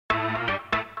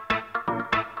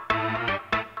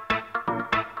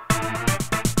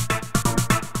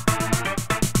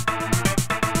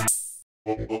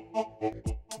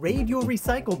Raid your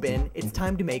recycle bin, it's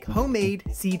time to make homemade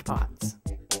seed pots.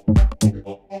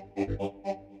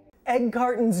 Egg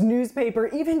cartons, newspaper,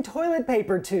 even toilet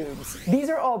paper tubes. These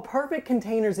are all perfect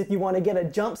containers if you want to get a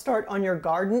jump start on your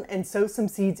garden and sow some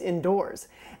seeds indoors.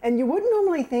 And you wouldn't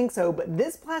normally think so, but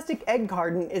this plastic egg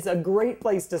carton is a great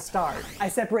place to start. I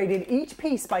separated each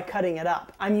piece by cutting it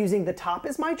up. I'm using the top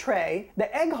as my tray,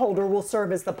 the egg holder will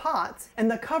serve as the pots, and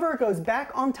the cover goes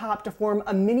back on top to form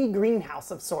a mini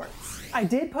greenhouse of sorts. I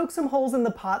did poke some holes in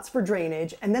the pots for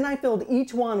drainage, and then I filled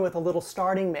each one with a little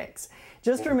starting mix.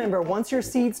 Just remember, once your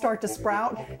seeds start to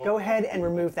sprout, go ahead and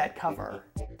remove that cover.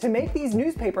 To make these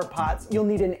newspaper pots, you'll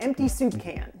need an empty soup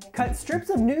can. Cut strips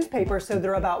of newspaper so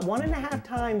they're about 1.5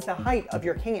 times the height of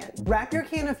your can. Wrap your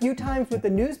can a few times with the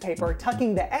newspaper,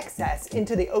 tucking the excess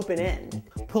into the open end.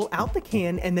 Pull out the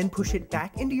can and then push it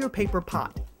back into your paper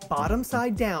pot, bottom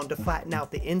side down to flatten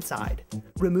out the inside.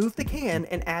 Remove the can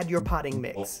and add your potting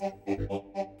mix.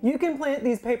 You can plant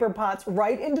these paper pots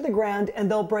right into the ground and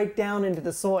they'll break down into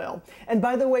the soil. And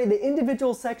by the way, the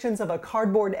individual sections of a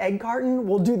cardboard egg carton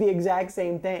will do the exact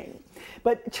same thing.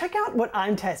 But check out what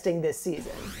I'm testing this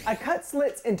season. I cut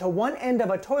slits into one end of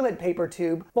a toilet paper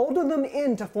tube, folded them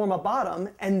in to form a bottom,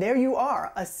 and there you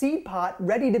are, a seed pot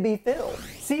ready to be filled.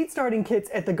 Seed starting kits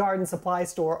at the garden supply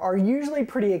store are usually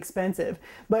pretty expensive,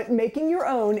 but making your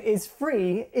own is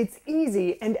free, it's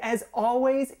easy, and as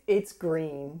always, it's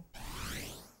green.